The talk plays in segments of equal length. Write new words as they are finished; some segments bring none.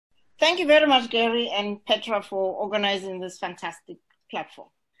Thank you very much, Gary and Petra, for organizing this fantastic platform.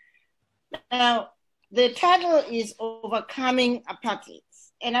 Now, the title is Overcoming Apartheid,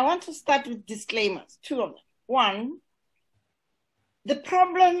 and I want to start with disclaimers, two of them. One, the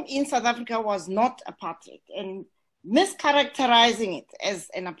problem in South Africa was not apartheid, and mischaracterizing it as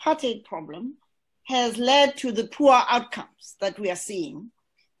an apartheid problem has led to the poor outcomes that we are seeing.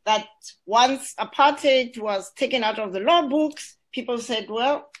 That once apartheid was taken out of the law books, people said,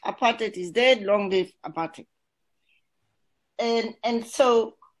 well, apartheid is dead, long live apartheid. And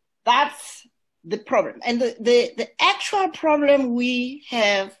so that's the problem. And the actual problem we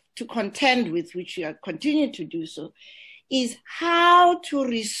have to contend with, which we are continuing to do so, is how to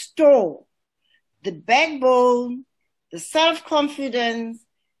restore the backbone, the self-confidence,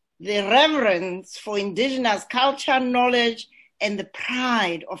 the reverence for indigenous culture, knowledge, and the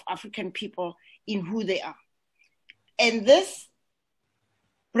pride of African people in who they are. And this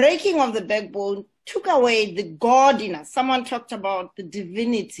breaking of the backbone took away the God in us. Someone talked about the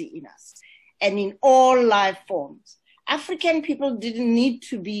divinity in us and in all life forms. African people didn't need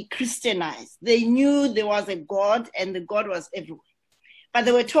to be Christianized. They knew there was a God and the God was everywhere. But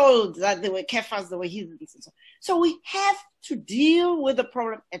they were told that there were kafirs, there were heathens and so on. So we have to deal with the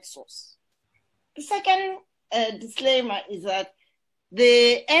problem at source. The second disclaimer is that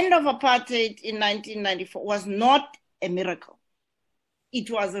the end of apartheid in 1994 was not a miracle. It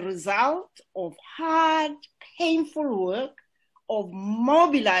was a result of hard, painful work of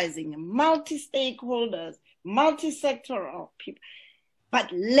mobilizing multi-stakeholders, multi-sectoral people, but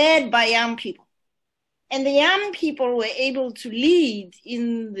led by young people. And the young people were able to lead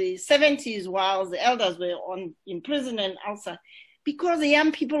in the 70s while the elders were in prison and outside, because the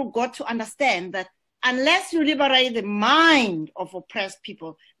young people got to understand that unless you liberate the mind of oppressed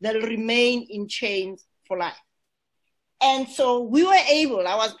people, they'll remain in chains for life. And so we were able,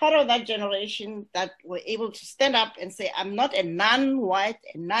 I was part of that generation that were able to stand up and say, I'm not a non-white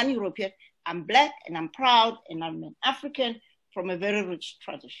and non-European, I'm Black and I'm proud and I'm an African from a very rich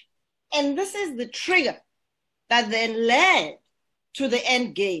tradition. And this is the trigger that then led to the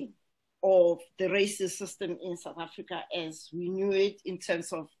end game of the racist system in South Africa as we knew it in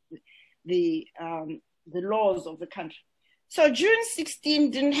terms of the laws of the country. So June 16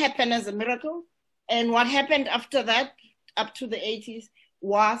 didn't happen as a miracle. And what happened after that, up to the 80s,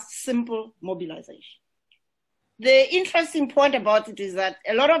 was simple mobilization. The interesting point about it is that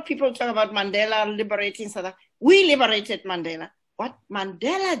a lot of people talk about Mandela liberating South Africa. We liberated Mandela. What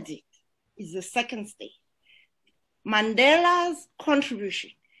Mandela did is the second stage. Mandela's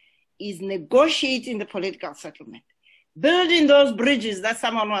contribution is negotiating the political settlement, building those bridges that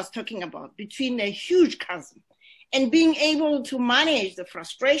someone was talking about between a huge chasm, and being able to manage the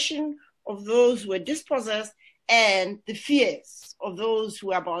frustration of those who were dispossessed and the fears of those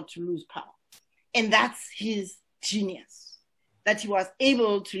who are about to lose power. And that's his genius, that he was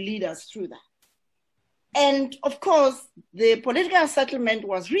able to lead us through that. And of course, the political settlement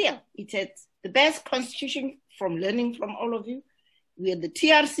was real. It had the best constitution from learning from all of you. We had the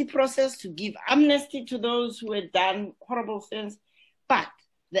TRC process to give amnesty to those who had done horrible things, but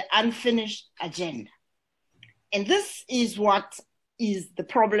the unfinished agenda. And this is what is the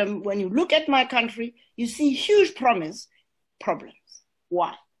problem. When you look at my country, you see huge problems.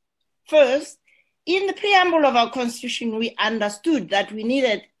 Why? First, in the preamble of our constitution, we understood that we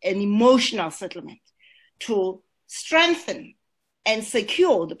needed an emotional settlement to strengthen and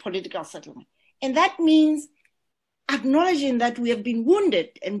secure the political settlement. And that means acknowledging that we have been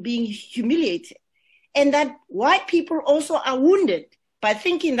wounded and being humiliated, and that white people also are wounded by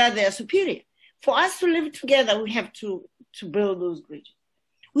thinking that they are superior. For us to live together, we have to build those bridges.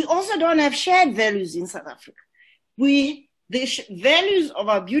 We also don't have shared values in South Africa. The values of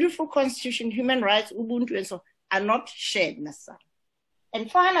our beautiful constitution, human rights, Ubuntu, and so on, are not shared necessarily. And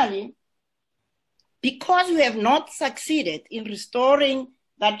finally, because we have not succeeded in restoring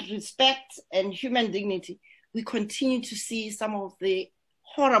that respect and human dignity, we continue to see some of the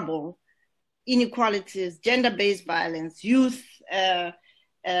horrible inequalities, gender-based violence, youth.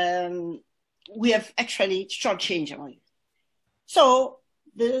 We have actually shortchanged our youth. So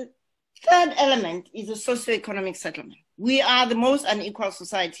the third element is a socioeconomic settlement. We are the most unequal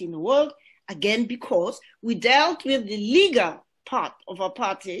society in the world, again, because we dealt with the legal part of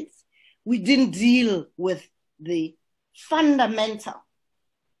apartheid. We didn't deal with the fundamental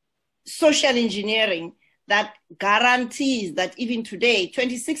social engineering that guarantees that even today,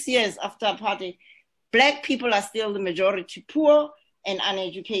 26 years after apartheid, Black people are still the majority, poor and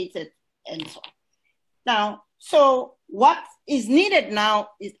uneducated and so on. Now, so what is needed now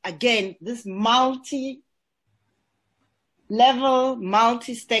is, again, this multi-layered level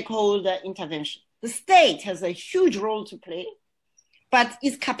multi-stakeholder intervention. The state has a huge role to play, but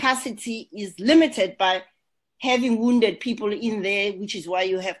its capacity is limited by having wounded people in there, which is why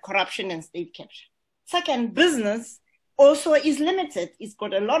you have corruption and state capture. Second, business also is limited. It's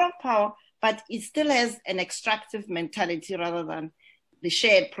got a lot of power, but it still has an extractive mentality rather than the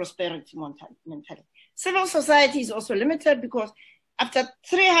shared prosperity mentality. Civil society is also limited because after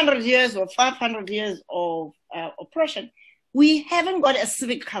 300 years or 500 years of oppression, we haven't got a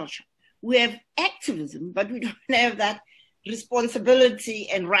civic culture. We have activism, but we don't have that responsibility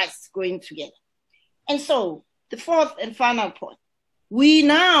and rights going together. And so the fourth and final point, we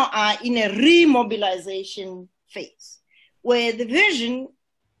now are in a remobilization phase where the vision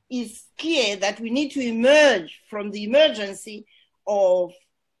is clear that we need to emerge from the emergency of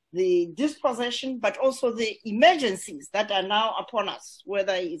the dispossession, but also the emergencies that are now upon us,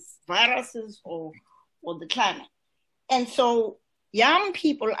 whether it's viruses or the climate. And so young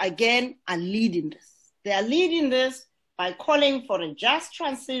people, again, are leading this. They are leading this by calling for a just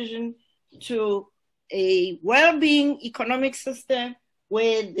transition to a well-being economic system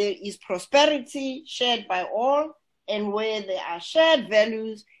where there is prosperity shared by all and where there are shared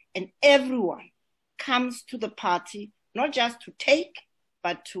values and everyone comes to the party, not just to take,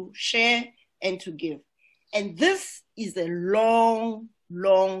 but to share and to give. And this is a long,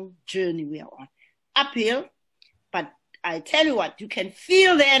 long journey we are on. Uphill, but I tell you what, you can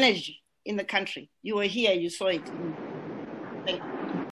feel the energy in the country. You were here, you saw it. Thank you.